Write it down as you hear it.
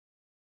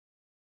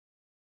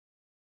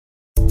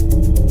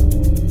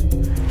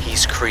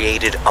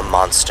created a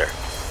monster,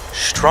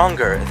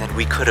 stronger than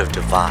we could have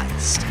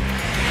devised.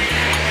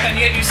 And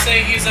yet you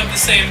say he's of the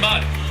same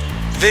body.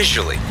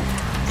 Visually,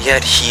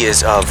 yet he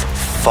is of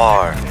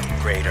far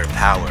greater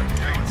power.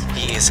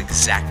 He is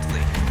exactly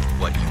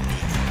what you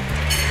need.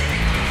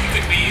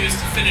 Could be used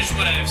to finish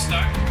what I have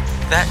started.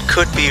 That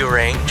could be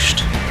arranged.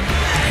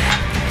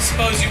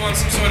 Suppose you want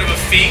some sort of a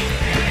fee?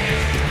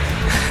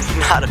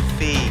 Not a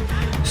fee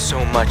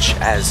so much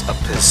as a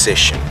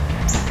position.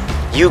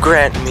 You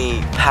grant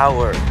me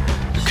power,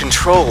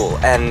 control,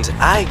 and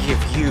I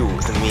give you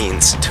the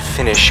means to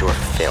finish your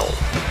film.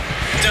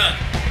 Done.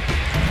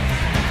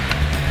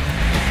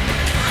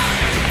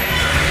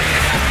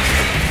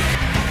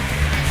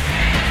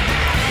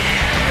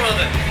 Well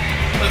then,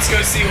 let's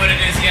go see what it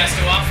is he has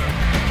to offer.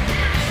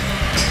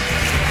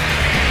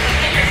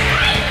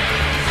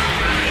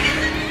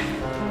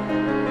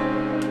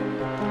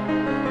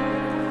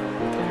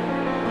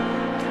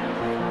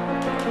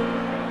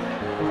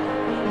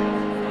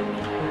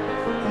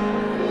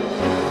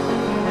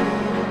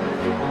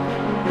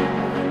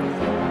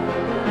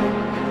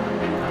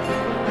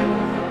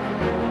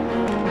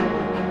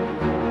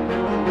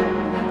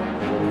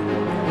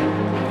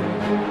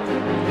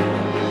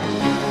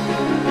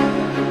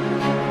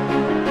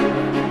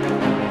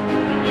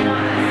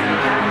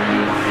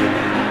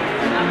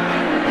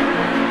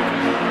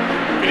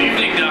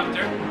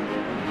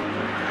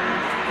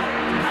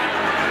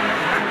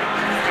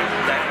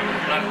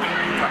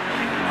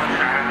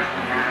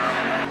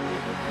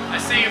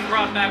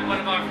 Brought back one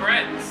of our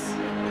friends.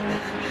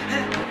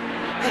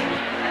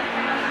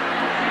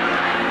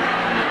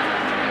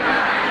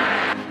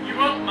 You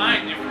won't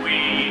mind if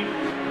we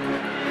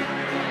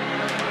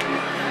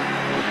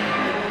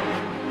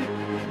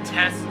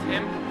test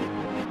him?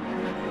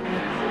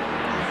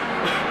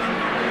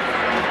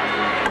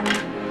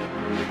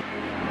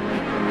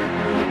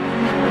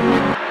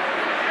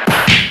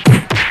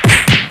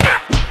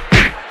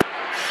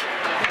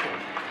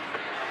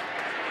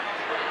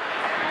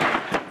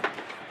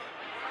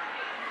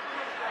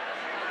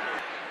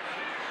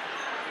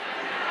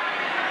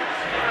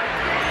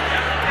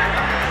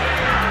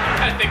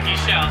 I think he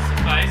shall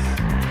suffice.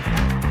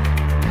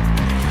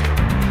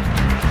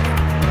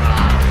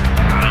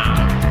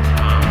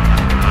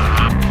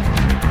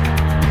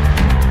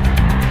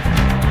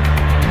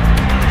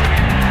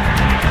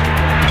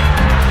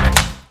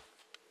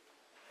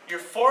 You're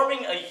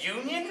forming a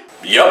union?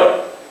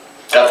 Yup.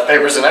 Got the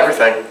papers and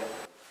everything.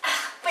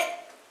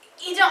 But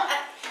you don't...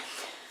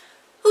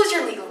 who's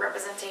your legal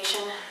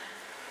representation?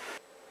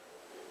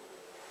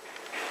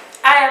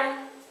 I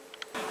am.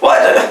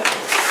 What?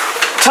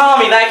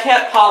 Tommy, that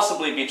can't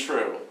possibly be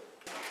true.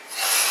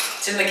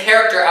 It's in the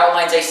character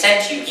outlines I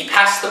sent you. He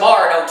passed the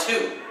bar in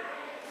 02.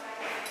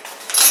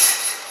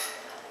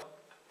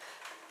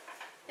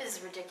 This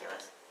is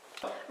ridiculous.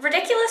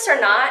 Ridiculous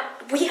or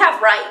not, we have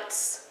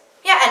rights.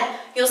 Yeah, and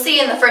you'll see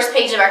in the first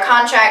page of our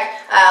contract,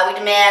 we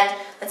demand,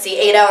 let's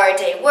see,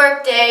 8-hour-a-day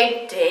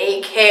workday,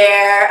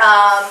 daycare,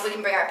 we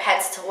can bring our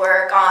pets to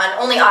work on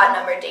only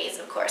odd-numbered days,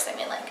 of course. I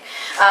mean, like,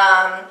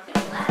 I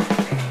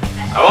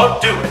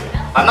won't do it.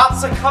 I'm not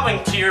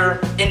succumbing to your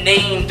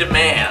inane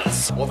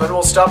demands. Well, then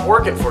we'll stop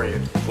working for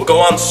you. We'll go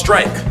on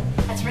strike.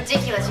 That's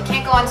ridiculous. You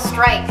can't go on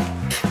strike.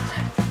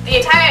 The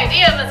entire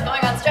idea of us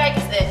going on strike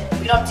is that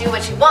we don't do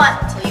what you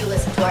want until you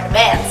listen to our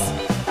demands.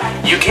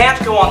 You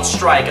can't go on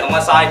strike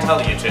unless I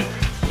tell you to.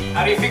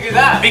 How do you figure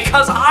that?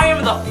 Because I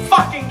am the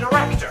fucking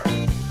director.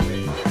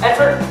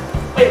 Edward,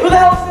 wait, who the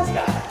hell is this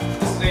guy?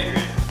 This is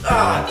Adrian.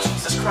 Ah,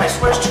 Jesus Christ,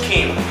 where's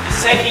Jakeem? He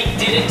said he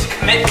didn't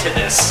commit to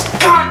this.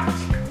 God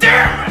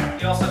damn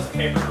it! He also has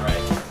paper to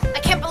write. I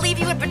can't believe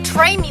you would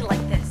betray me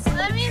like this.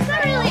 I mean, it's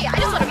not really. I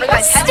just want to bring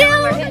my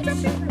Still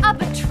a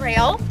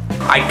betrayal.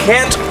 I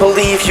can't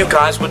believe you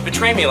guys would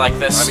betray me like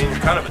this. I mean,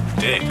 you're kind of a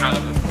dick. Kind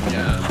of.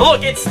 Yeah.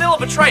 Look, it's still a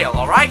betrayal,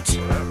 alright?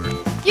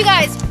 You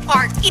guys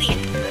are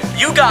idiots.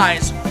 You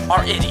guys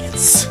are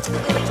idiots.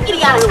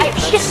 Idiotic. I have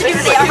shit to do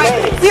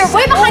today. We are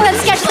way behind on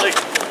scheduling.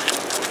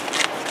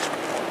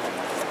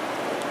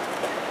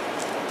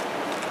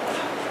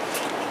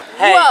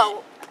 Hey,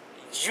 Whoa.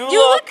 you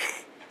look...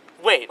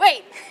 Wait.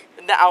 Wait.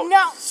 Now,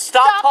 No.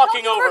 stop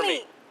talking over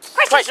me.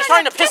 Christ, you're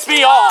starting to piss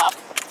me off.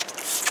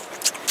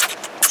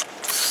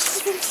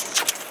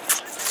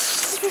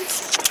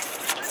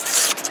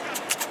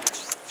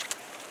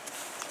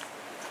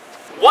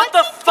 What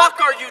the fuck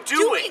are you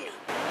doing?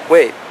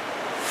 Wait,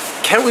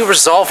 can't we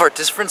resolve our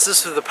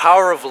differences through the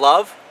power of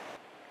love?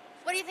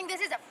 What do you think this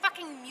is, a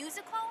fucking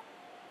musical?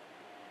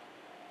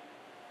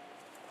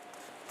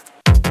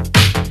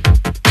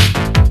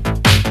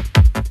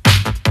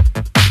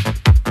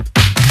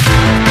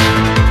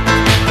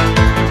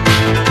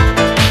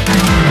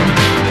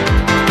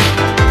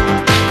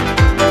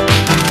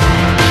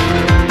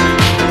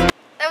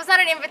 That was not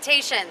an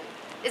invitation.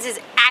 This is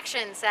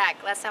action sack,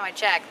 last time I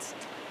checked.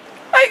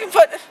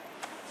 But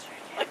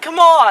come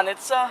on,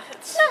 it's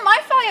It's not my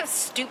fault you have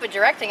stupid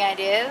directing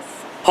ideas.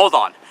 Hold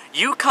on.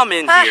 You come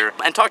in here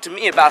and talk to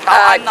me about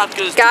how I'm not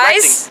good at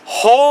guys? directing.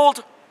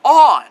 Hold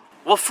on.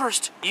 Well,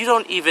 first, you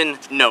don't even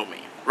know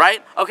me,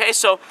 right? Okay,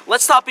 so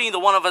let's stop being the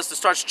one of us that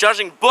starts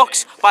judging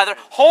books by their...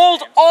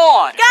 Hold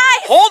on!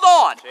 Guys! Hold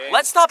on!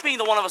 Let's stop being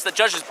the one of us that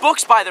judges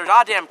books by their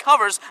goddamn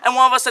covers and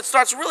one of us that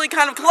starts really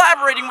kind of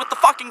collaborating with the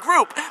fucking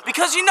group.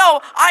 Because, you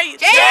know,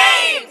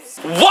 James!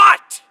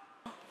 What?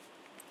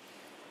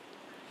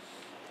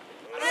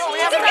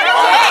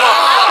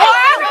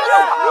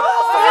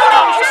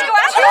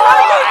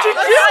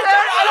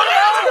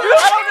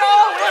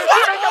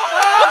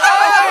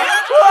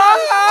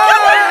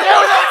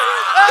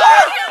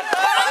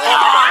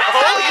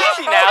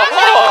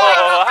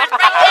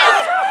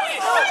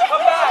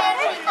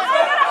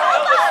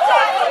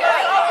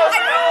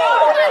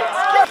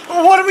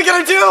 What are we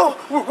gonna do?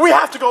 We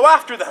have to go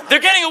after them. They're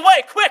getting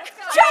away, quick!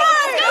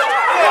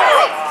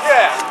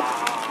 Yeah.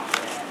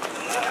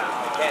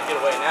 Can't get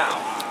away now.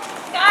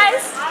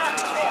 Guys,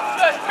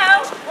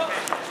 help!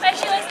 My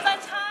shoelace is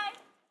untied.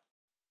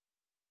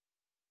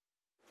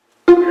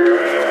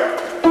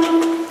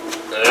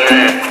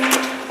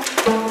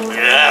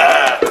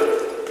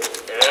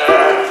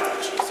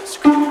 Jesus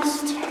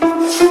Christ.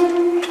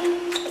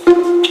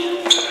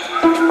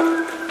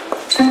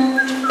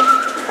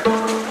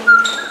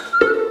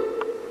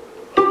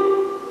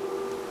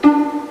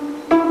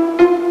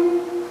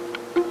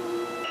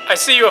 I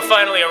see you have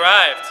finally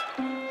arrived.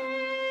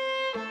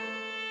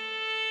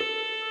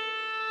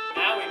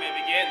 Now we may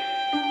begin.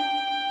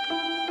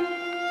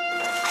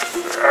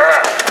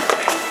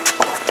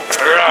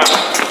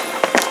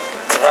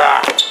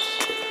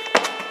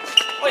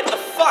 Wait, the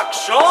fuck,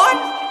 Sean?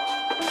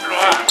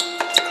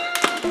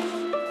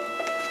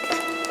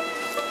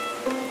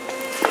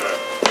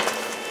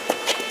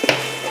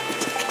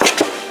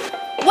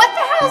 What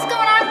the hell's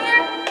going on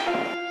here?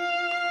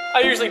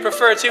 I usually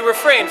prefer to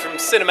refrain from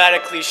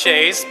cinematic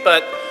cliches,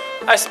 but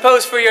I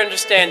suppose for your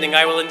understanding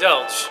I will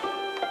indulge.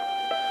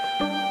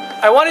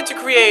 I wanted to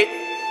create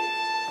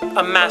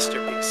a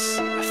masterpiece,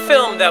 a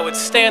film that would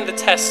stand the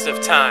test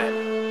of time.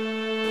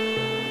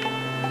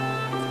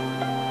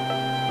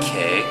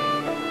 Okay.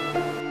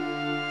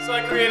 So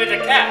I created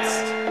a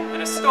cast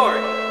and a story,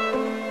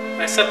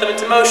 and I set them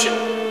into motion,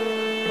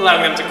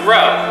 allowing them to grow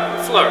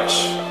and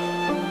flourish.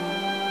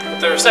 But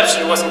the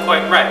reception wasn't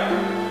quite right.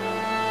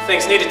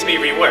 Things needed to be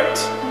reworked.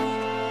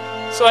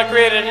 So I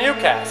created a new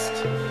cast,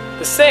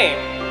 the same,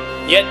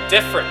 yet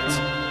different.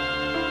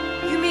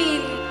 You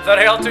mean... That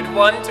I altered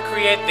one to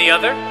create the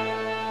other?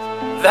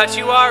 That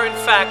you are, in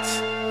fact,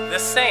 the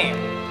same.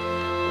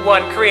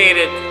 One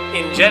created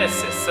in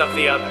genesis of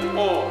the other.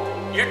 Oh,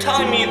 you're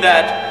telling me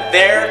that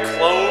they're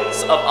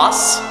clones of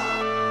us?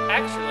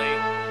 Actually,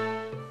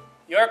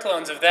 you're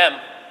clones of them.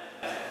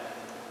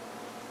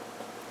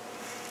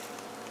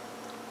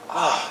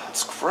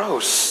 It's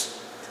gross.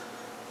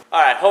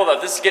 Alright, hold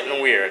up, this is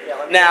getting weird.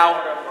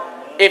 Now,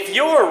 if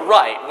you're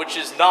right, which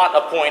is not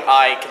a point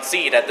I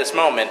concede at this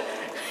moment,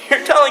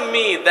 you're telling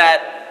me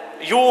that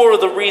you're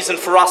the reason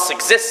for us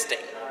existing.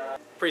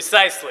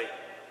 Precisely.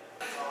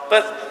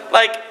 But,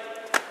 like,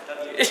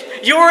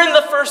 you were in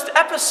the first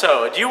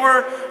episode. You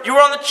were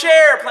on the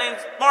chair playing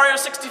Mario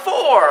 64.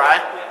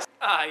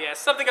 Ah, yes,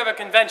 something of a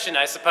convention,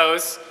 I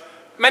suppose.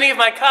 Many of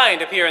my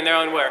kind appear in their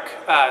own work.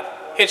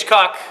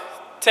 Hitchcock,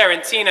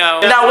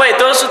 Tarantino. Now wait,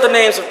 those are the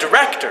names of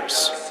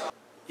directors.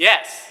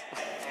 Yes.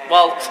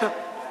 Well,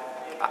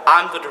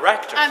 I'm the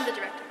director. I'm the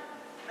director.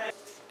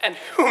 And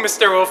who,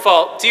 Mr.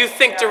 Wolfalt, do you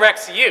think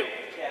directs you?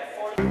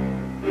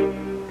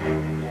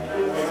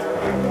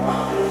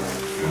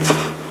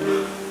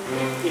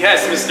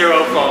 Yes, Mr.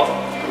 Wolfalt.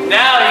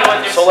 Now you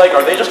understand. So like,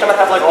 are they just gonna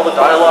have like all the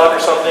dialogue or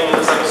something in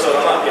this episode?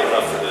 I'm not getting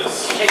up for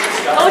this.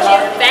 Told you,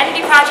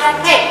 vanity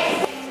project.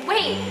 Hey,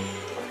 wait.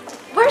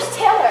 Where's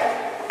Taylor?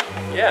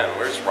 Yeah,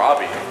 where's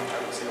Robbie?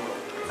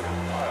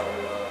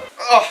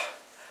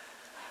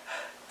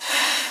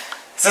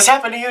 Does this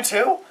happen to you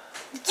too?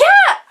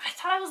 Yeah! I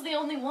thought I was the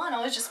only one.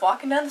 I was just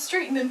walking down the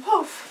street and then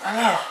poof.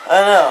 I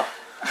know.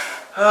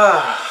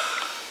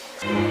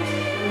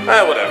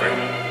 Whatever.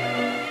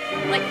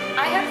 Like,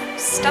 I have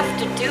stuff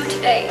to do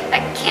today. I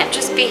can't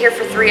just be here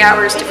for 3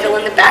 hours to fill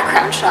in the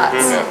background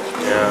shots.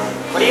 Yeah.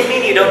 What do you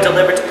mean you don't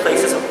deliver to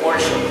places of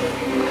worship?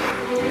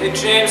 Hey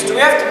James, do we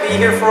have to be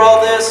here for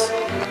all this?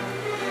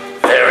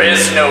 There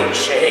is no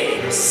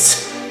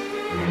James.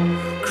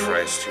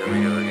 Christ, here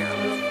we go again.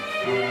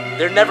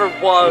 There never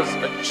was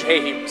a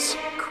James.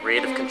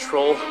 Creative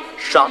control,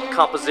 shot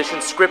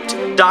composition, script,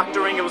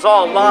 doctoring, it was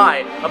all a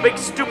lie. A big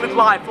stupid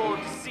lie full of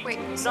deceit. Wait,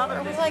 so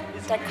are we like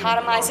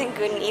dichotomizing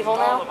good and evil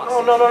now?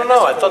 Oh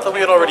no. I thought that we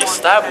had already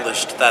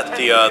established that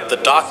the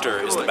doctor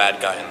is the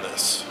bad guy in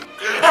this.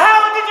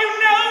 How did you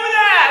know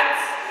that?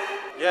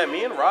 Yeah,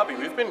 me and Robbie,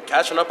 we've been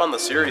catching up on the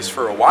series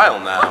for a while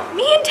now.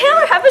 Me and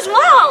Taylor have as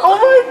well. Oh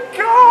my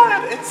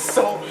god, it's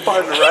so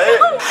fun,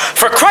 right?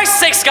 For Christ's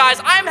sakes,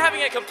 guys, I'm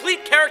having a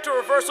complete character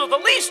reversal. The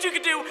least you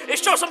can do is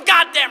show some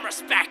goddamn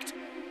respect.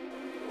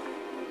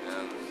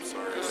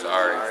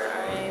 Sorry.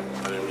 I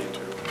didn't mean to.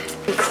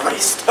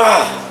 Christ.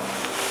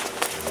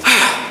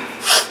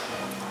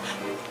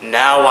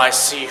 Now I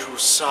see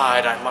whose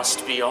side I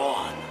must be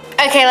on.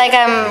 Okay, like,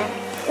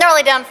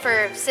 really down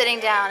for sitting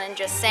down and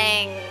just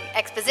saying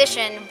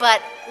exposition,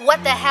 but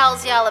what the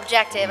hell's y'all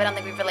objective? I don't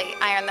think we've really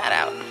ironed that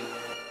out.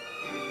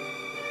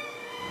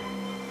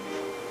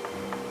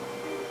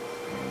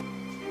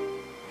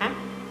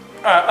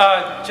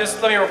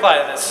 Just let me reply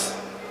to this.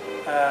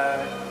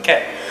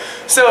 Okay.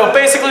 So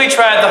basically we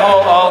tried the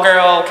whole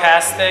all-girl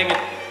cast thing. It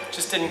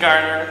just didn't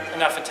garner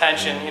enough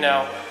attention, you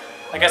know.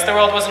 I guess the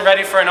world wasn't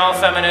ready for an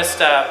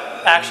all-feminist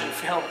action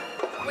film.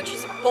 Which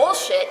is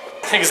bullshit.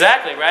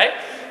 Exactly, right?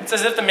 It's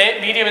as if the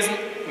medium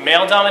isn't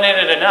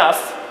male-dominated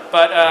enough,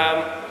 but,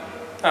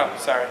 oh,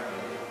 sorry.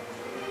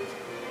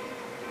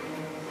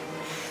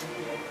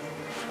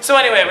 So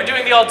anyway, we're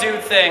doing the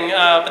all-dude thing,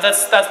 but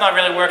that's not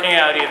really working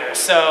out either.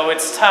 So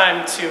it's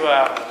time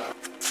to,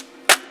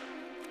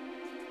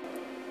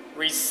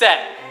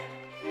 reset.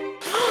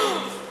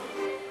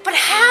 But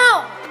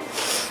how?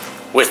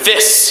 With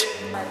this.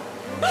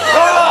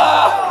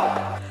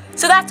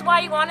 So that's why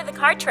you wanted the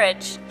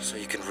cartridge. So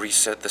you can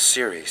reset the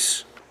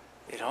series.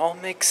 It all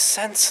makes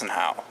sense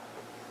now.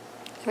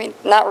 I mean,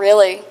 not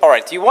really. All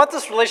right, do you want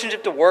this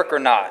relationship to work or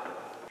not?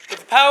 With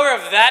the power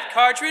of that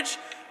cartridge,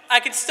 I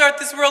can start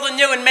this world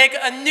anew and make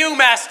a new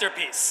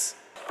masterpiece.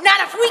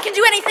 Not if we can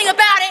do anything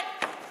about it.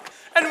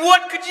 And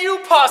what could you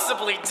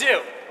possibly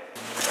do?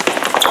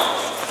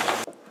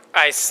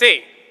 I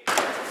see.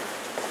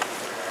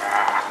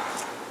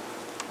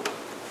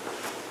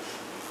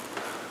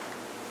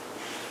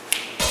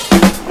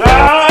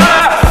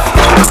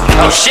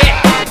 Oh shit!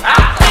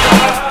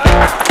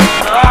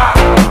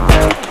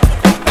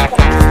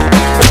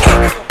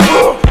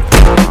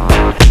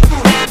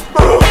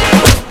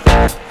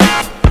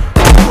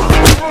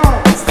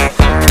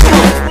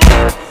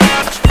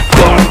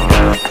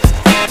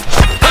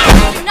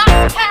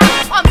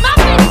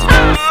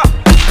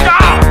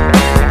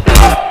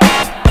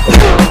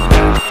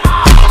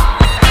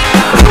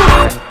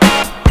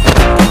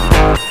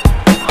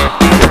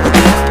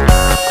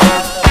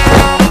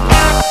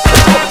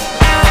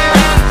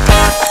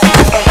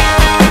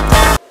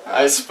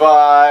 I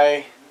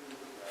spy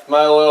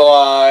my little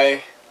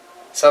eye,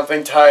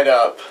 something tied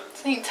up.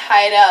 Something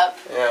tied up.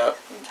 Yeah.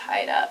 Something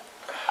tied up.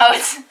 Oh,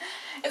 it's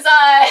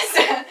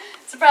eyes.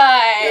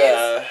 Surprise.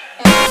 Yeah.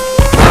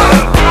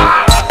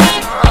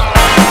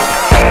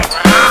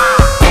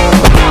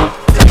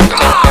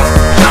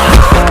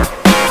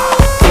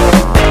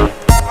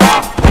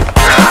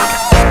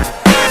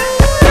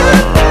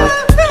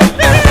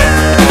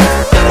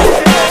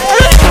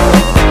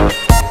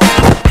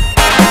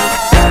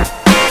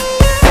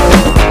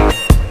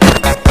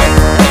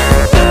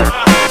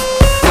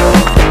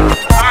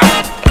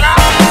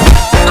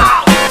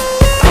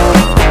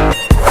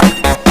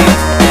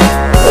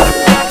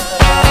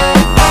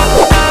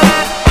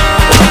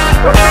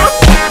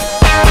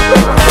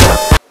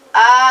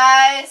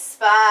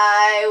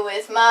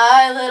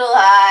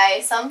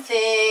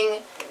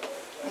 Something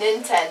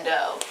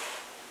Nintendo.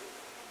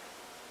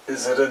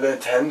 Is it a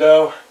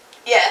Nintendo?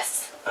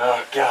 Yes.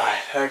 Oh god,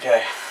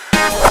 okay.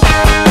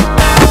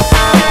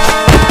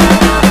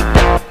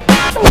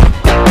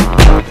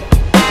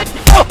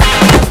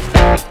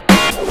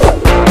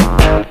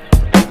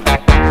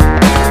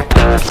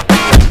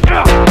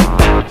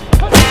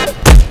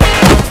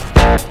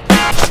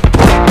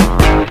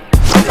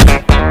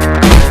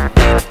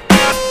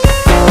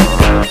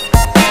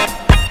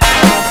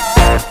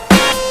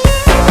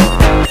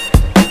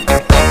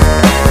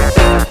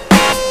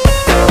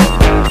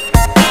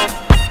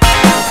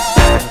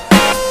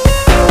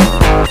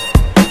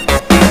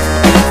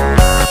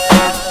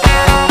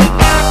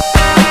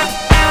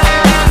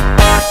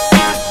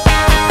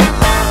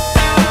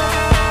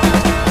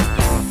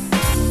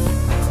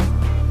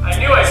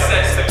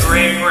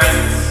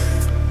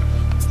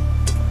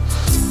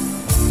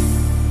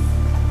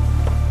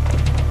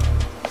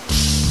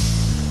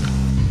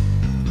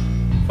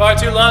 Far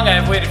too long I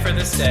have waited for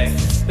this day.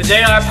 The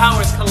day our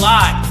powers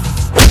collide.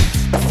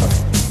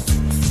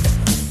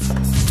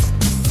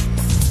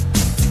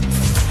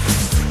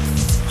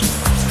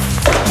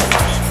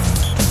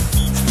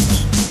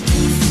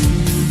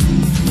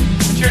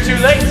 But you're too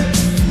late.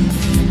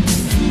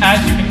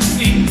 As you can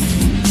see,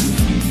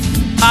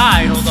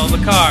 I hold all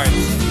the cards.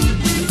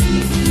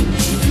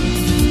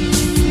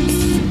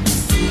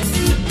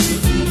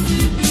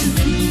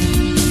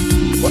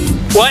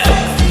 What?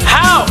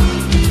 How?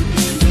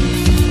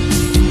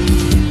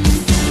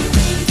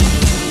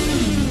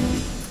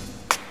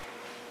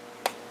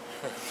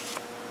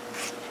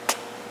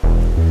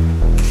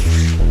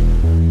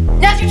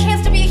 Now's your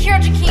chance to be a hero,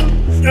 Jakeem.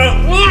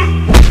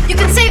 You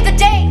can save the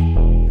day.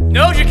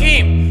 No,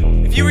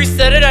 Jakeem. If you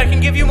reset it, I can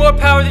give you more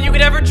power than you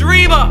could ever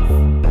dream of.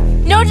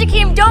 No,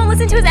 Jakeem, don't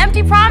listen to his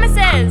empty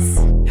promises.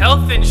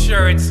 Health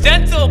insurance,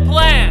 dental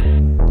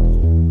plan.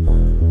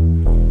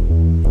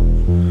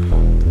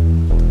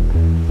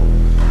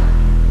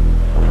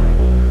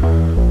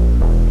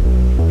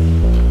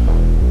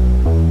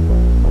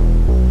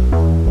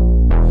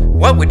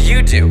 What would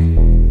you do?